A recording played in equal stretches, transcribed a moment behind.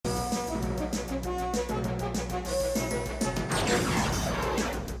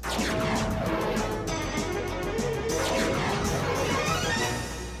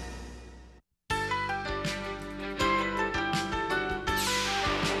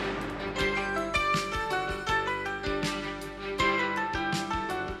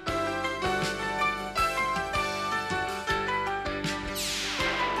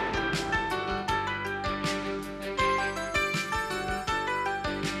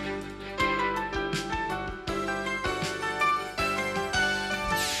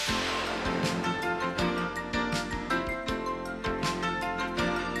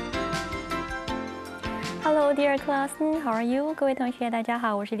Hello, dear class. How are you? 各位同学，大家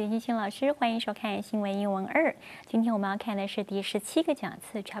好，我是连欣欣老师，欢迎收看新闻英文2。今天我们要看的是第17个讲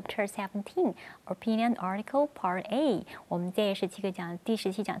次 ，Chapter 17, Opinion Article Part A。我们在第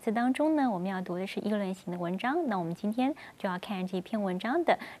17讲次当中呢，我们要读的是议论型的文章。那我们今天就要看这篇文章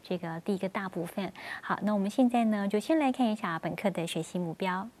的这个第一个大部分。好，那我们现在呢，就先来看一下本课的学习目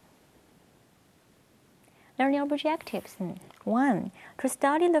标。Learning objectives. 1. To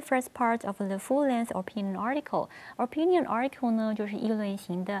study the first part of the full-length opinion article. Opinion article 呢，就是议论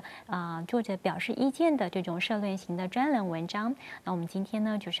型的作者表示意见的这种社论型的专栏文章。那我们今天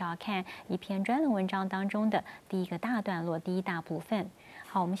呢，就是要看一篇专栏文章当中的第一个大段落，第一大部分。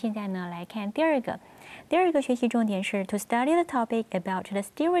好，我们现在呢来看第二个学习重点是 to study the topic about the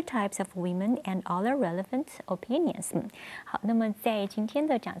stereotypes of women and other relevant opinions。好，那么在今天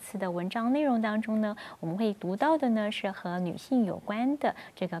的讲次的文章内容当中呢，我们会读到的呢是和女性有关的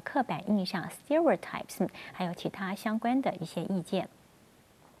这个刻板印象 stereotypes， 还有其他相关的一些意见。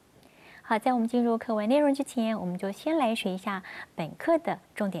好，在我们进入课文内容之前，我们就先来学一下本课的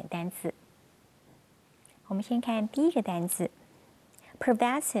重点单词。我们先看第一个单词。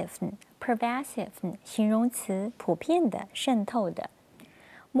Pervasive 形容词，普遍的、渗透的。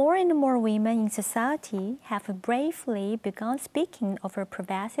More and more women in society have bravely begun speaking of a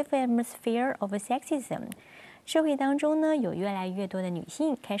pervasive atmosphere of sexism。社会当中呢，有越来越多的女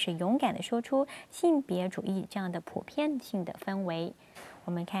性开始勇敢地说出性别主义这样的普遍性的氛围。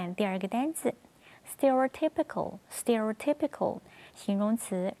我们看第二个单词 ，stereotypical 形容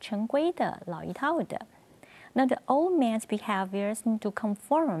词，成规的、老一套的。Not all men's behaviors to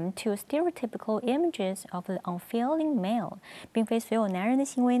conform to stereotypical images of the unfeeling male， 并非所有男人的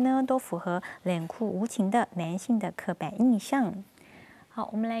行为呢都符合冷酷无情的男性的刻板印象。好，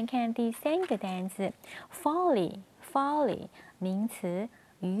我们来看第三个单词 ，folly 名词，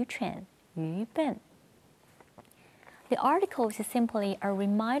愚蠢、愚笨。The article is simply a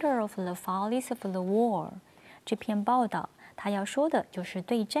reminder of the follies of the war。这篇报道，它要说的就是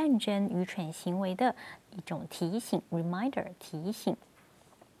对战争愚蠢行为的一种提醒 ，reminder 提醒。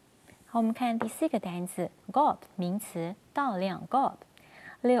好，我们看第四个单词 ，gob 名词，大量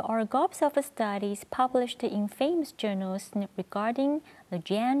gob。There are gobs of studies published in famous journals regarding the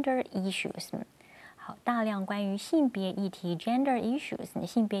gender issues。好，大量关于性别议题 gender issues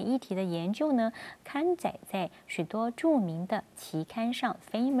性别议题的研究呢，刊载在许多著名的期刊上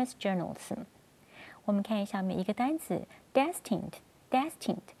famous journals。我们看下面一个单词 destined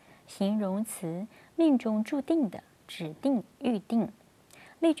形容词，命中注定的，指定、预定。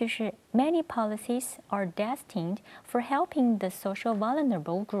例句是 Many policies are destined for helping the social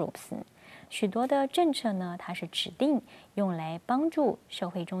vulnerable groups。许多的政策呢，它是指定用来帮助社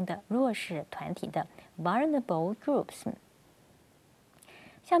会中的弱势团体的 vulnerable groups。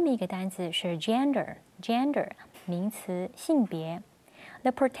下面一个单词是 gender 名词，性别。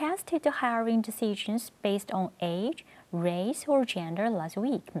The protested hiring decisions based on age, race or gender last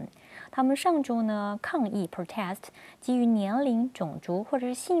week。他们上周呢抗议 protest 基于年龄、种族或者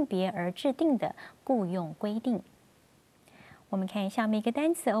是性别而制定的雇用规定。我们看下面一个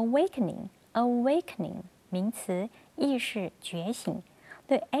单词 awakening 名词，意识、觉醒。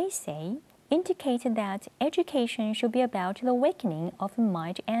The essay indicated that education should be about the awakening of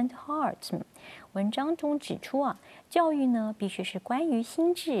mind and heart。文章中指出教育呢必须是关于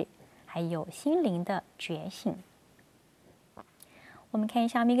心智还有心灵的觉醒。我们看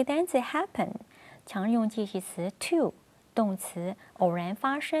下面一个单词 happen， 常用介系词 to， 动词，偶然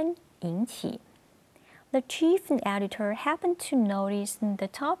发生，引起。The chief editor happened to notice the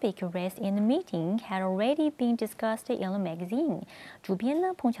topic raised in the meeting had already been discussed in the magazine。主编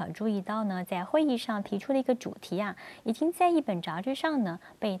呢碰巧注意到呢，在会议上提出的一个主题已经在一本杂志上呢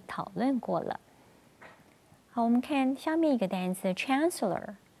被讨论过了。好，我们看下面一个单词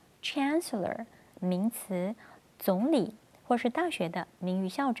chancellor 名词，总理或是大学的名誉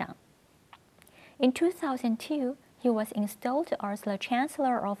校长。In 2002, he was installed as the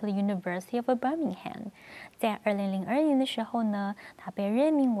Chancellor of the University of Birmingham。在2002年的时候呢，他被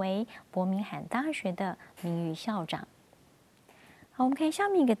任命为伯明翰大学的名誉校长。好，我们看下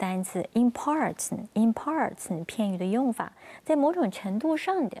面一个单词 in parts 片语的用法，在某种程度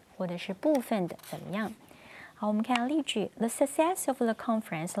上的或者是部分的怎么样？好，我们看例句 ：The success of the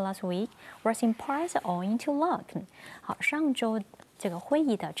conference last week was in part owing to luck。好，上周这个会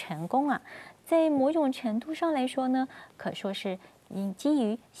议的成功在某种程度上来说呢，可说是基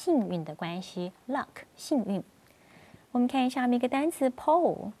于幸运的关系 ，luck 幸运。我们看下面一个单词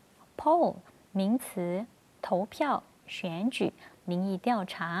poll 名词，投票、选举、民意调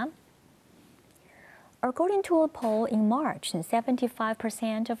查。According to a poll in March,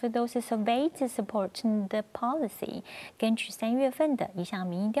 75% of those surveyed support the policy. 根据3月份的一项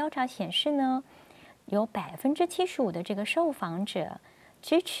民意调查显示呢，有75%的这个受访者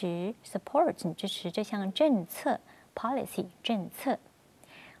支持 support 支持这项政策 policy 政策。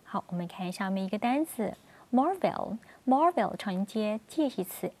好，我们看下面一个单词 marvel。marvel 常接介系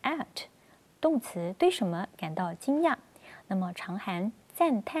词 at， 动词对什么感到惊讶，那么常含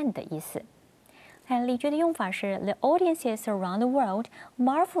赞叹的意思。看例句的用法是 The audiences around the world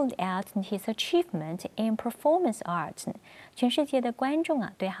marveled at his achievement in performance art。全世界的观众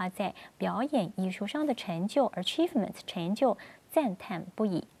对他在表演艺术上的成就 achievement 成就赞叹不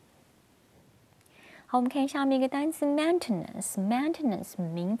已。好，我们看下面一个单词 maintenance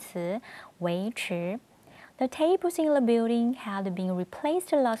名词维持。The tables in the building had been replaced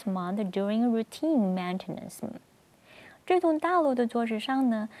last month during routine maintenance。这栋大楼的桌子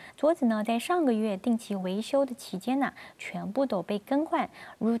在上个月定期维修的期间全部都被更换。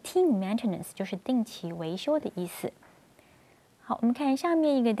Routine maintenance 就是定期维修的意思。好，我们看下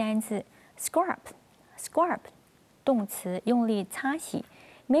面一个单词 scrub， 动词用力擦洗。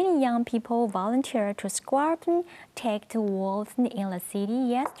Many young people volunteered to scrub taped walls in the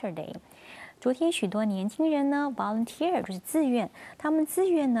city yesterday。昨天许多年轻人volunteer 就是自愿，他们自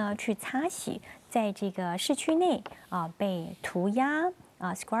愿去擦洗在这个市区内被涂鸦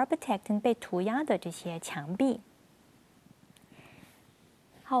scrub protect 被涂鸦的这些墙壁。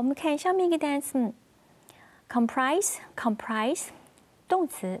好，我们看下面一个单词 comprise 动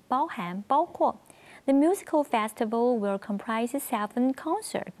词包含包括。The musical festival will comprise 7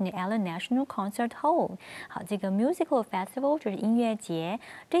 concerts at the National Concert Hall。好，这个 musical festival 就是音乐节。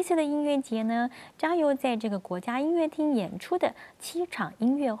这次的音乐节将由在这个国家音乐厅演出的7场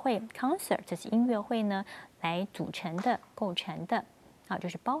音乐会 concert， 这是音乐会来组成的、构成的。好，就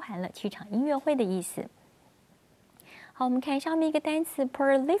是包含了7场音乐会的意思。好，我们看下面一个单词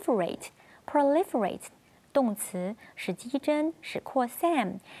proliferate， 动词使激增、使扩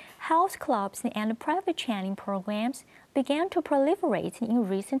散。Health clubs and private training programs began to proliferate in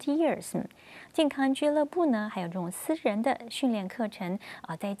recent years。健康俱乐部还有这种私人的训练课程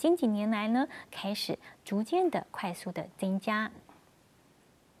在近几年来开始逐渐的、快速的增加。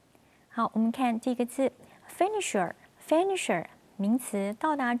好，我们看这个字 finisher， 名词，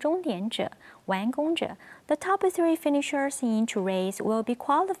到达终点者、完工者。The top 3 finishers in each race will be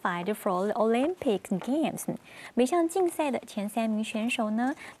qualified for the Olympic Games。每项竞赛的前3名选手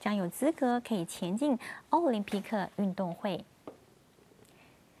将有资格可以前进奥林匹克运动会。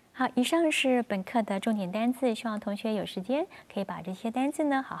好，以上是本课的重点单词，希望同学有时间可以把这些单词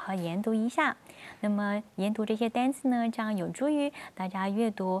好好研读一下。那么研读这些单词将有助于大家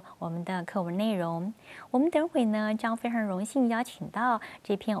阅读我们的课文内容。我们等会将非常荣幸邀请到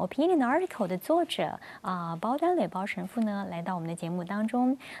这篇 opinion article 的作者包端磊包神父来到我们的节目当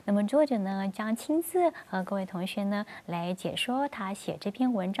中。那么作者将亲自和各位同学来解说他写这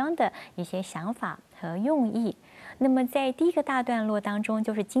篇文章的一些想法和用意。那么在第一个大段落当中，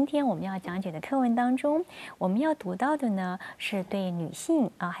就是今天我们要讲解的课文当中，我们要读到的是对女性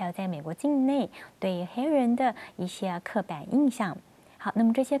还有在美国境内对黑人的一些刻板印象。好，那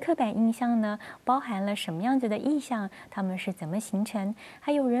么这些刻板印象包含了什么样子的意象？它们是怎么形成？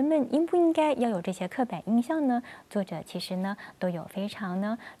还有人们应不应该要有这些刻板印象呢？作者其实都有非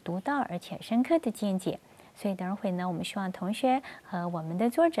常独到而且深刻的见解。所以等会我们希望同学和我们的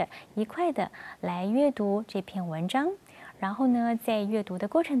作者一块的来阅读这篇文章，然后在阅读的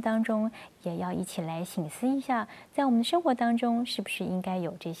过程当中，也要一起来省思一下，在我们的生活当中是不是应该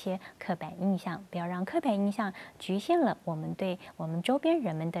有这些刻板印象，不要让刻板印象局限了我们对我们周边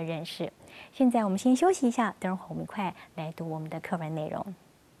人们的认识。现在我们先休息一下，等会我们一块来读我们的课文内容。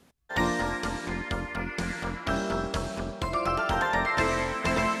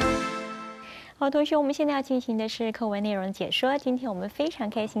好，同学，我们现在要进行的是课文内容解说。今天我们非常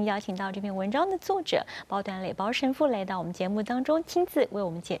开心邀请到这篇文章的作者包端磊包神父来到我们节目当中，亲自为我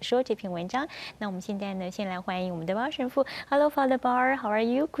们解说这篇文章。那我们现在先来欢迎我们的包神父。Hello, Father Bar, how are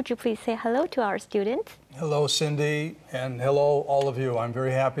you? Could you please say hello to our students? Hello, Cindy, and hello, all of you. I'm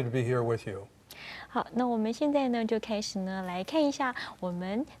very happy to be here with you. 好，那我们现在就开始来看一下我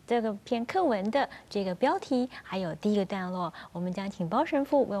们这个篇课文的这个标题，还有第一个段落，我们将请包神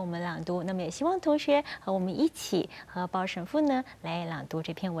父为我们朗读。那么也希望同学和我们一起和包神父来朗读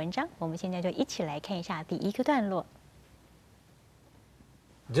这篇文章。我们现在就一起来看一下第一个段落。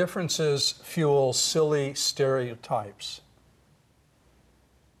Differences fuel silly stereotypes.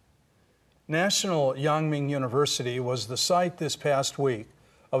 National Yangming University was the site this past week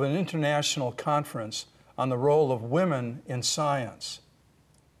of an international conference on the role of women in science.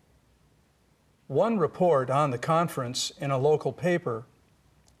 One report on the conference in a local paper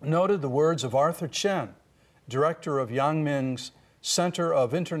noted the words of Arthur Chen, director of Yang Ming's Center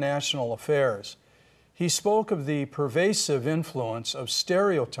of International Affairs. He spoke of the pervasive influence of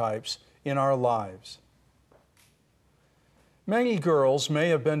stereotypes in our lives. Many girls may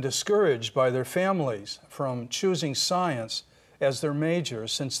have been discouraged by their families from choosing science as their major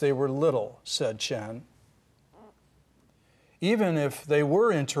since they were little, said Chen. Even if they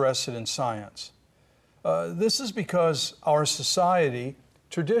were interested in science. This is because our society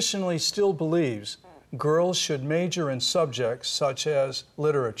traditionally still believes girls should major in subjects such as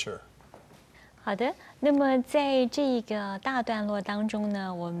literature. 好的，那么在这个大段落当中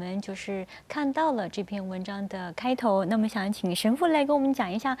呢，我们就是看到了这篇文章的开头。那么想请神父来跟我们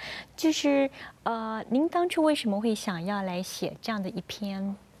讲一下，就是您当初为什么会想要来写这样的一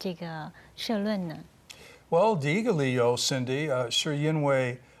篇这个社论呢？ Well, 第一个理由 Cindy 是因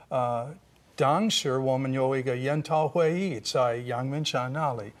为当时我们有一个研讨会议在阳明山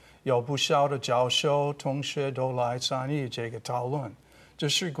那里，有不少的教授同学都来参与这个讨论，这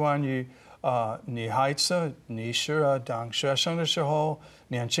是关于女孩子，你是当学生的时候，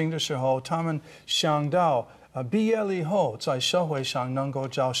年轻的时候，他们想到毕业了以后在社会上能够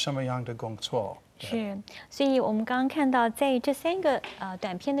找什么样的工作。是，所以我们刚刚看到，在这3个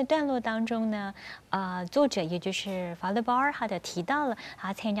短片的段落当中呢，作者也就是 Father Barr 他提到了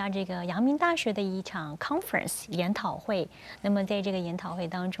他参加这个阳明大学的一场 conference 研讨会。那么在这个研讨会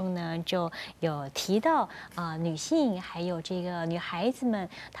当中呢，就有提到女性还有这个女孩子们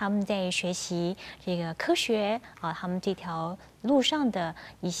她们在学习这个科学她们这条路上的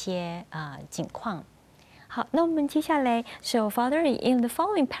一些景况。 好，那我们接下来 ，So Father, in the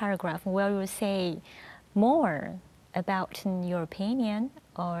following paragraph, will you say more about your opinion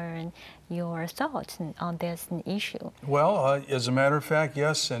or your thoughts on this issue? Well, as a matter of fact,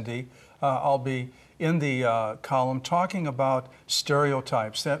 yes, Cindy. I'll be in the column talking about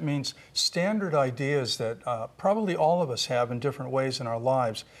stereotypes. That means standard ideas that probably all of us have in different ways in our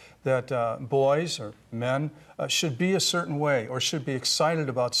lives. That boys or men should be a certain way or should be excited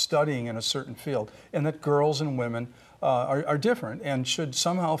about studying in a certain field, and that girls and women are different and should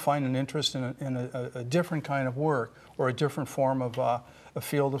somehow find an interest in a different kind of work or a different form of a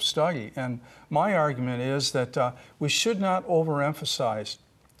field of study. And my argument is that we should not overemphasize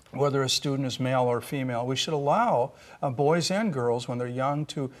whether a student is male or female. We should allow boys and girls, when they're young,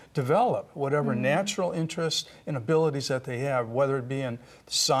 to develop whatever natural interests and abilities that they have, whether it be in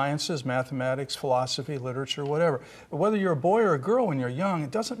the sciences, mathematics, philosophy, literature, whatever. Whether you're a boy or a girl when you're young,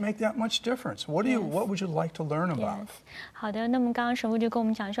 it doesn't make that much difference. What would you like to learn about? 好的，那么刚刚神父就跟我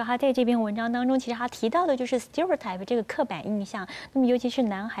们讲说，他在这篇文章当中，其实他提到的就是 stereotype 这个刻板印象。那么尤其是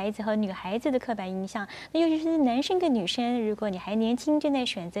男孩子和女孩子的刻板印象，那尤其是男生跟女生，如果你还年轻，正在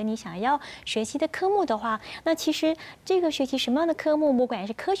选择你想要学习的科目的话，那其实这个学习什么样的科目，不管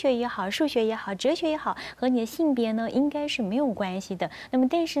是科学也好、数学也好、哲学也好，和你的性别呢，应该是没有关系的。那么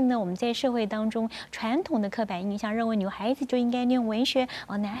但是呢，我们在社会当中传统的刻板印象认为女孩子就应该念文学，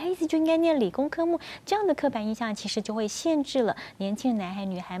男孩子就应该念理工科目，这样的刻板印象其实就会限制了年轻男孩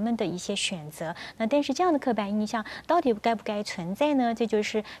女孩们的一些选择。那但是这样的刻板印象到底该不该存在呢？这就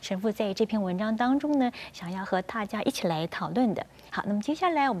是神父在这篇文章当中呢，想要和大家一起来讨论的。好，那么接下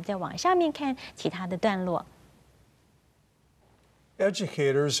来我们再往下面看其他的段落。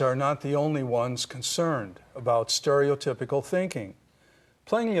Educators are not the only ones concerned about stereotypical thinking.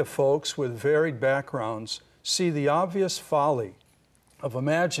 Plenty of folks with varied backgrounds see the obvious folly of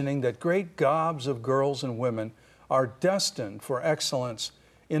imagining that great gobs of girls and women are destined for excellence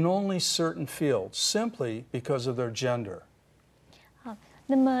in only certain fields simply because of their gender.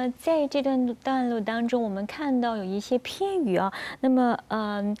 那么在这段落当中，我们看到有一些片语啊。那么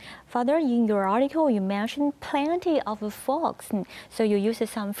，Father, in your article, you mentioned plenty of folks, so you use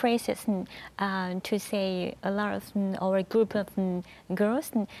some phrases to say a lot of or a group of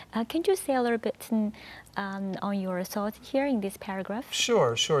girls. Can you say a little bit on your thoughts here in this paragraph?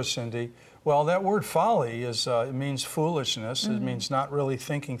 Sure, Cindy. Well, that word folly is it means foolishness. It means not really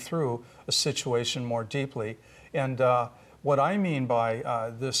thinking through a situation more deeply. And what I mean by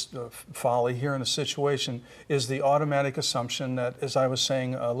this folly here in a situation is the automatic assumption that, as I was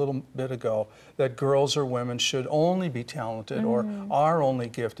saying a little bit ago, that girls or women should only be talented or are only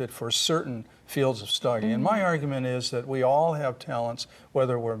gifted for certain fields of study. And my argument is that we all have talents,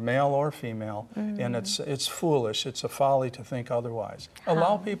 whether we're male or female, and it's foolish, it's a folly to think otherwise.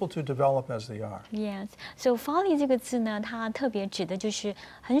 Allow people to develop as they are. Yes, so folly 这个字呢，它特别指的就是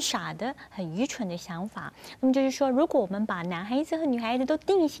很傻的、很愚蠢的想法。那么就是说，如果我们把男孩子和女孩子都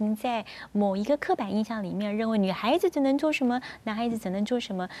定型在某一个刻板印象里面，认为女孩子只能做什么，男孩子只能做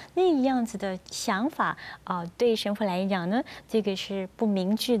什么，那样子的想法对神父来讲呢，这个是不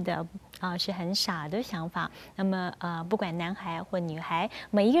明智的。是很傻的想法。那么不管男孩或女孩，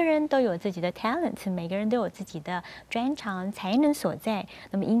每一个人都有自己的 talent， 每个人都有自己的专长才能所在。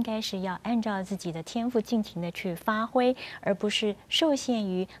那么应该是要按照自己的天赋尽情的去发挥，而不是受限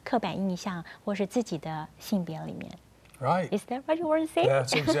于刻板印象或是自己的性别里面。Right. Is that what you want to say?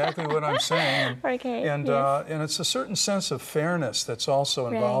 That's exactly what I'm saying. Okay. And yes. And it's a certain sense of fairness that's also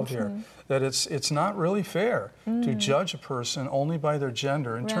involved here. That it's not really fair to judge a person only by their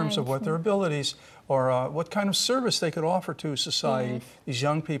gender in terms of what their abilities or what kind of service they could offer to society. Yes. These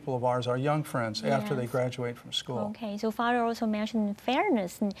young people of ours, our young friends, after they graduate from school. Okay, so Father also mentioned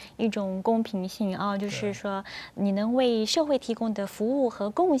fairness， 一种公平性就是说你能为社会提供的服务和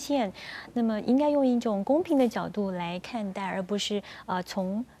贡献，那么应该用一种公平的角度来看待，而不是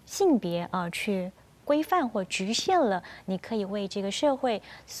从性别去规范或局限了你可以为这个社会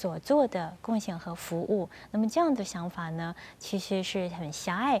所做的贡献和服务。那么这样的想法呢，其实是很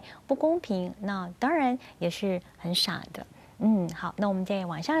狭隘、不公平，那当然也是很傻的。好，那我们再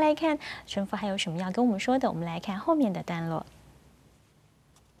往上来看，神父还有什么要跟我们说的？我们来看后面的段落。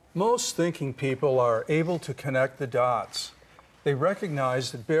Most thinking people are able to connect the dots. They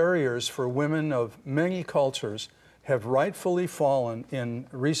recognize that barriers for women of many cultures have rightfully fallen in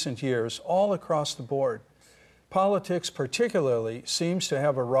recent years all across the board. Politics particularly seems to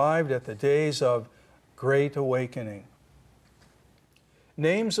have arrived at the days of great awakening.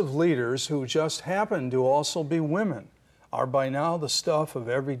 Names of leaders who just happen to also be women are by now the stuff of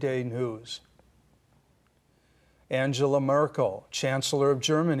everyday news. Angela Merkel, Chancellor of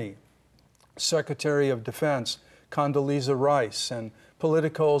Germany, Secretary of Defense Condoleezza Rice, and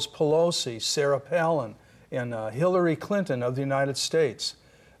politicos Pelosi, Sarah Palin, and Hillary Clinton of the United States,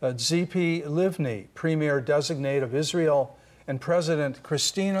 ZP Livni, Premier Designate of Israel, and President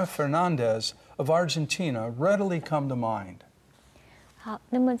Cristina Fernandez of Argentina readily come to mind. 好，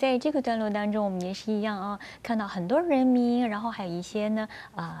那么在这个段落当中，我们也是一样看到很多人名，然后还有一些呢，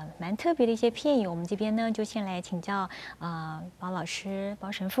蛮特别的一些片语。我们这边呢，就先来请教包老师、包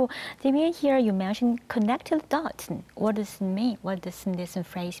神父。这边 here you mentioned connect the dots. What does it mean? What does this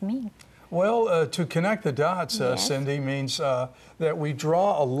phrase mean? Well, to connect the dots, Yes. Cindy, means that we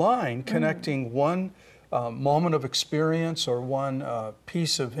draw a line connecting one moment of experience or one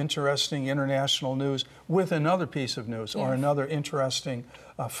piece of interesting international news with another piece of news or Yes. another interesting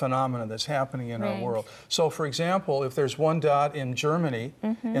phenomena that's happening in our Right. world. So, for example, if there's one dot in Germany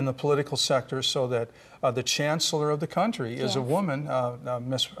in the political sector so that the chancellor of the country is a Yes. woman,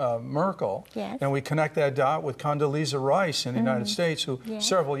 Miss Merkel, Yes. and we connect that dot with Condoleezza Rice in the United States, who Yes.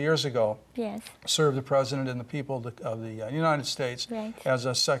 several years ago Yes. served the president and the people of the United States Right. as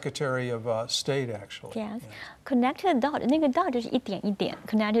a Secretary of State, actually. Yes. Connected dot 那个 dot 就是一点一点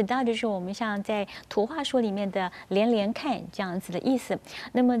 ，connected dot 就是我们像在图画书里面的连连看这样子的意思。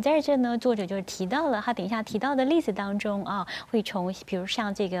那么在这呢，作者就是提到了他等一下提到的例子当中会从比如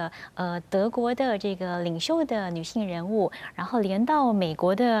像这个德国的这个领袖的女性人物，然后连到美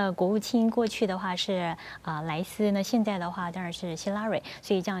国的国务卿，过去的话是莱斯，那现在的话当然是希拉蕊，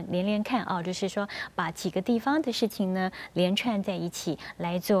所以这样连连看就是说把几个地方的事情呢连串在一起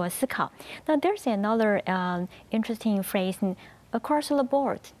来做思考。那 there's another interesting phrase across the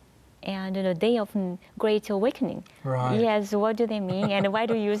board. And the day of great awakening. Right. Yes, what do they mean? And why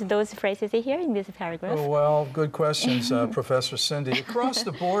do you use those phrases here in this paragraph? Oh, well, good questions, Professor Cindy. Across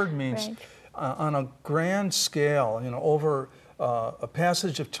the board means Right. On a grand scale, over a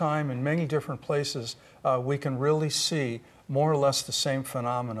passage of time in many different places, we can really see more or less the same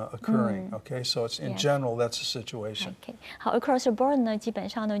phenomena occurring. Okay, so it's in Yes. general that's the situation. Okay. 好 ，across the board 呢，基本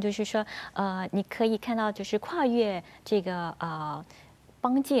上呢就是说，你可以看到就是跨越这个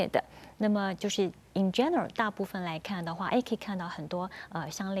邦界的，那么就是 in general 大部分来看的话，可以看到很多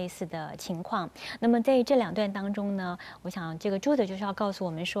相类似的情况。那么在这两段当中呢，我想这个作者就是要告诉我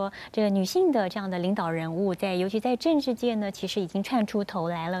们说，这个女性的这样的领导人物，尤其在政治界呢，其实已经窜出头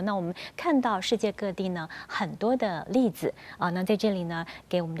来了。那我们看到世界各地呢很多的例子那在这里呢，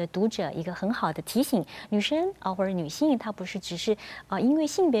给我们的读者一个很好的提醒：女生或者女性，她不是只是因为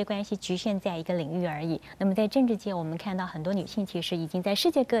性别关系局限在一个领域而已。那么在政治界，我们看到很多女性其实已经在世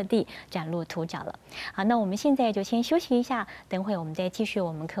界各地崭露头角了。好，那我们现在就先休息一下，等会我们再继续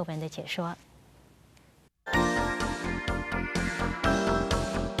我们课文的解说。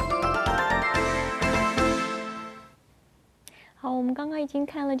我们刚刚已经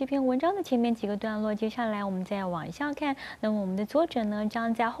看了这篇文章的前面几个段落，接下来我们再往下看。那么我们的作者呢，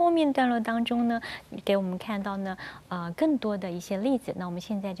将在后面段落当中呢，给我们看到呢，更多的一些例子。那我们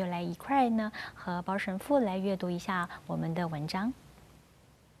现在就来一块呢，和包神父来阅读一下我们的文章。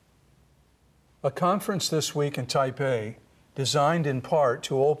A conference this week in Taipei, designed in part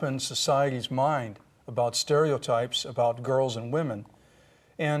to open society's mind about stereotypes about girls and women,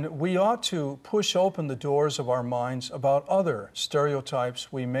 and we ought to push open the doors of our minds about other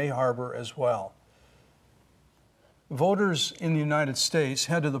stereotypes we may harbor as well. Voters in the United States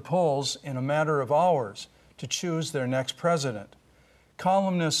head to the polls in a matter of hours to choose their next president.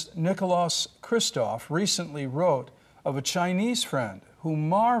 Columnist Nicholas Kristof recently wrote of a Chinese friend who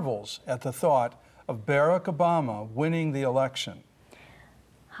marvels at the thought of Barack Obama winning the election.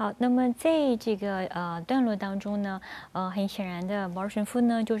 好，那么在这个段落当中呢，很显然的，保尔神父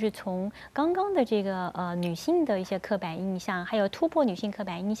呢就是从刚刚的这个女性的一些刻板印象，还有突破女性刻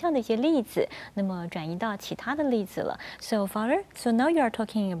板印象的一些例子，那么转移到其他的例子了。So Father, so now you are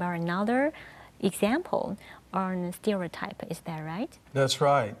talking about another example on stereotype, is that right? That's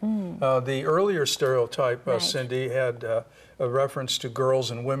right. The earlier stereotype, Right. Cindy, had a reference to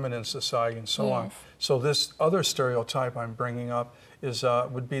girls and women in society and so on. Yes. So this other stereotype I'm bringing up is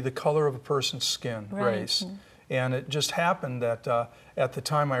would be the color of a person's skin, Right. race. And it just happened that at the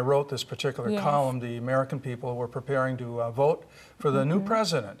time I wrote this particular Yes. column, the American people were preparing to vote for the new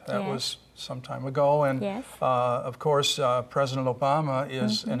president. That Yes. was some time ago. And Yes. of course, President Obama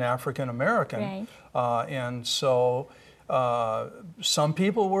is an African American. Right. And so some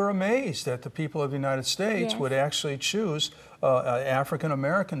people were amazed that the people of the United States Yes. would actually choose an African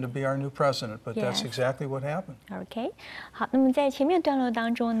American to be our new president. But that's Yes. exactly what happened. OK， 好，那么在前面段落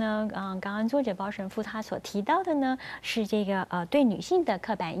当中呢，刚刚作者包神父他所提到的呢是这个对女性的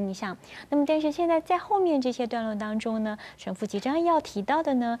刻板印象。那么但是现在在后面这些段落当中呢，神父即将要提到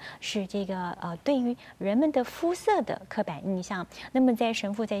的呢是这个对于人们的肤色的刻板印象。那么在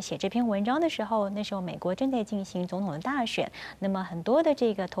神父在写这篇文章的时候，那时候美国正在进行总统的大选，那么很多的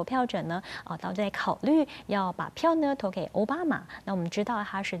这个投票者呢都在考虑要把票呢投给奥巴马。那我们知道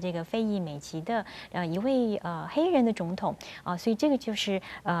他是这个非裔美籍的一位黑人的总统所以这个就是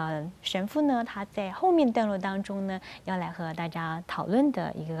神父呢他在后面段落当中呢要来和大家讨论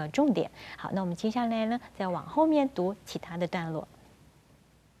的一个重点。好，那我们接下来呢再往后面读其他的段落。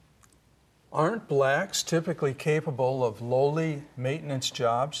Aren't blacks typically capable of lowly maintenance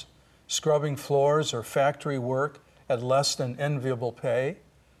jobs, scrubbing floors or factory work at less than enviable pay?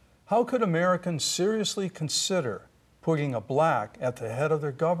 How could Americans seriously consider putting a black at the head of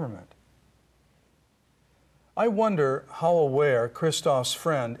their government? I wonder how aware Kristof's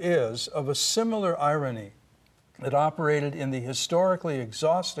friend is of a similar irony that operated in the historically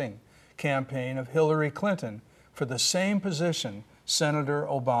exhausting campaign of Hillary Clinton for the same position Senator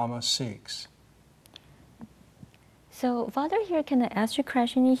Obama seeks. So, Father, here can I ask you a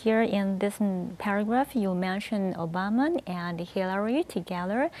question here in this paragraph? You mentioned Obama and Hillary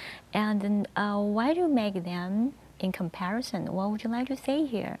together, and why do you make them in comparison? What would you like to say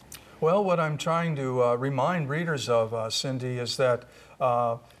here? Well, what I'm trying to remind readers of, Cindy, is that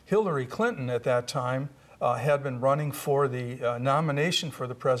Hillary Clinton at that time had been running for the nomination for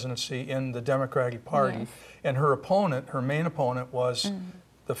the presidency in the Democratic Party, Yes. and her opponent, her main opponent, was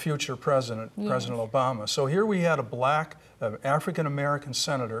the future president, Yes. President Obama. So here we had a black African-American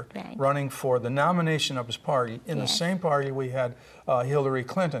senator Right. running for the nomination of his party. In the Yes. same party, we had Hillary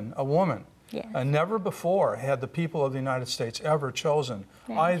Clinton, a woman. Yes. And never before had the people of the United States ever chosen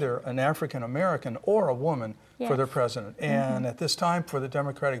Right. either an African American or a woman for their Yes. president. And at this time, for the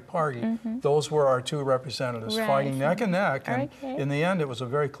Democratic Party, those were our two representatives Right. fighting neck and neck. And Okay. in the end, it was a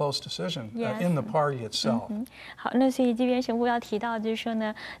very close decision Yes. in the party itself. 好，那所以这边神父要提到，就是说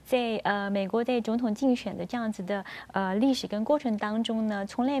呢，在美国在总统竞选的这样子的历史跟过程当中呢，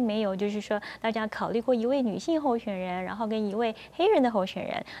从来没有就是说大家考虑过一位女性候选人，然后跟一位黑人的候选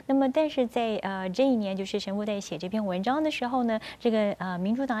人。那么但是在这一年，就是神父在写这篇文章的时候呢，这个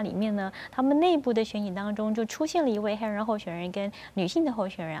民主党里面呢，他们内部的选举当中就出现了一位黑人候选人跟女性的候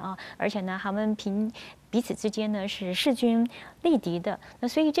选人而且呢，他们彼此之间呢是势均力敌的。那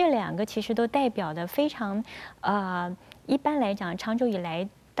所以这两个其实都代表的非常一般来讲长久以来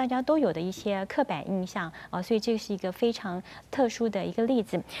大家都有的一些刻板印象所以这是一个非常特殊的一个例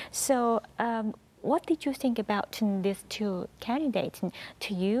子。So what did you think about these two candidates?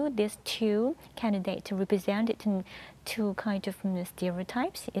 To you, these two candidates represented two kind of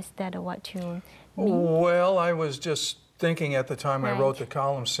stereotypes. Is that what you mean? Well, I was just thinking at the time I Right. wrote the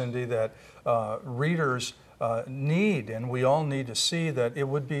column, Cindy, that readers need, and we all need to see that it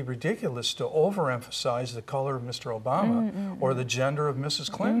would be ridiculous to overemphasize the color of Mr. Obama or the gender of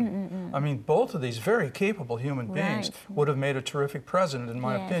Mrs. Clinton. I mean, both of these very capable human beings would have made a terrific president, in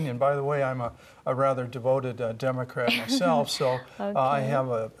my opinion. By the way, I'm a rather devoted Democrat myself, so I have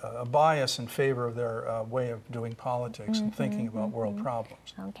a bias in favor of their way of doing politics and thinking about world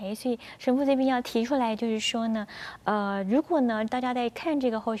problems. OK， 所以神父这边要提出来，就是说呢，如果呢大家在看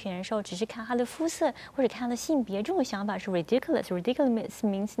这个候选人的时候，只是看他的肤色或者看他的性别，这种想法是 ridiculous。ridiculous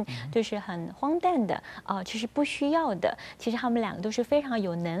means 就是很荒诞的其实不需要的。其实他们两个都是非常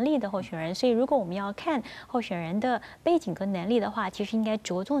有能力的候选人，所以如果我们要看候选人的背景跟能力的话，其实应该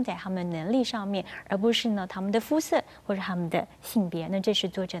着重在他们的能力上面，而不是呢他们的肤色或者他们的性别。那这是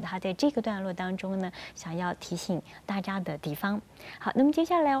作者他在这个段落当中呢想要提醒大家的地方。好，那么接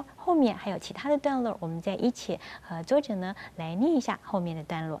下来后面还有其他的段落，我们再一起和作者呢来念一下后面的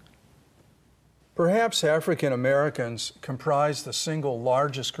段落。Perhaps African Americans comprise the single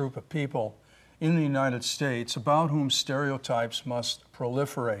largest group of people in the United States about whom stereotypes must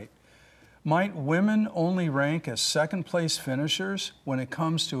proliferate. Might women only rank as second-place finishers when it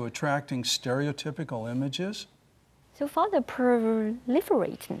comes to attracting stereotypical images? So Father,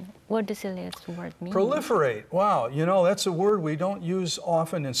 proliferating, what does this word mean? Proliferate, wow, you know, that's a word we don't use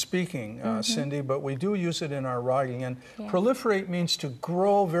often in speaking, Cindy, but we do use it in our writing. And proliferate means to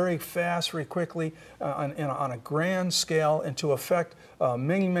grow very fast, very quickly, on a grand scale, and to affect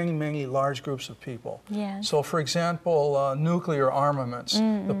many large groups of people. Yes. So, for example, nuclear armaments,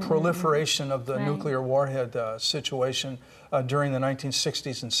 the proliferation of the nuclear warhead situation during the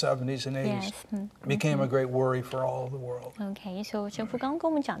 1960s and 70s and 80s became a great worry for all of the world. OK， 所以神父刚刚跟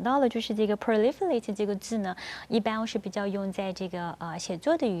我们讲到了，就是这个 proliferate 这个字呢，一般是比较用在这个写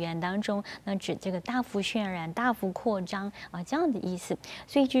作的语言当中，那指这个大幅渲染、大幅扩张这样的意思。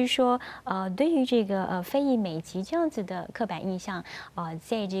所以就是说，对于这个非裔美籍这样子的刻板印象，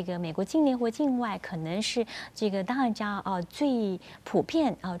在这个美国境内或境外，可能是这个大家最普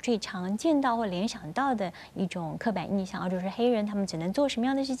遍最常见到或联想到的一种刻板印象，就是黑人他们只能做什么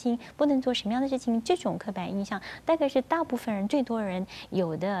样的事情，不能做什么样的事情，这种刻板印象大概是大部分人、最多人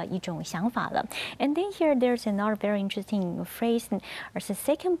有的一种想法了。And then here there's another very interesting phrase as a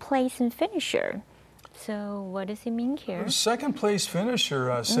second place finisher. So what does it mean here? Second place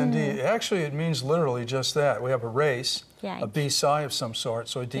finisher, Cindy, actually it means literally just that. We have a race. A BSI of some sort.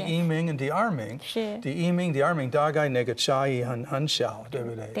 So 第一名 and 第二名，第一名、第二名大概那个差异很小，对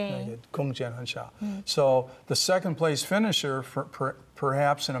不对？那个空间很小。So the second place finisher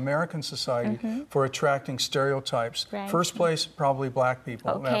perhaps in American society for attracting stereotypes. First place probably black people,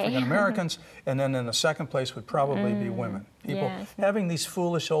 African Americans, and then in the second place would probably be women. People having these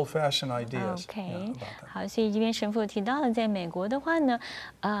foolish old-fashioned ideas. OK， 好，所以这边神父提到了，在美国的话呢，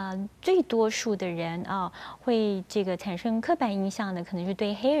最多数的人会这个产生刻板印象的，可能是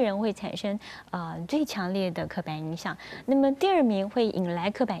对黑人会产生最强烈的刻板印象。那么第二名会引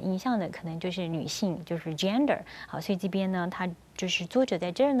来刻板印象的，可能就是女性，就是 gender。好，所以这边呢，他就是作者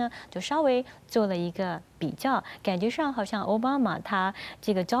在这儿呢，就稍微做了一个比较，感觉上好像奥巴马他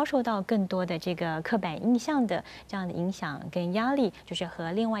这个遭受到更多的这个刻板印象的这样的影响跟压力，就是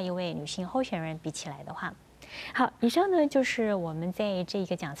和另外一位女性候选人比起来的话。好，以上呢就是我们在这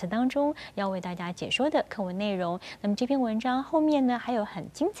个讲词当中要为大家解说的课文内容。那么这篇文章后面呢还有很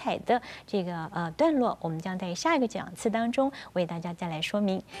精彩的这个段落，我们将在下一个讲词当中为大家再来说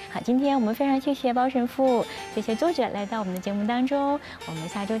明。好，今天我们非常谢谢包神父，谢谢作者来到我们的节目当中，我们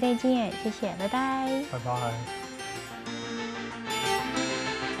下周再见，谢谢，拜拜，拜拜。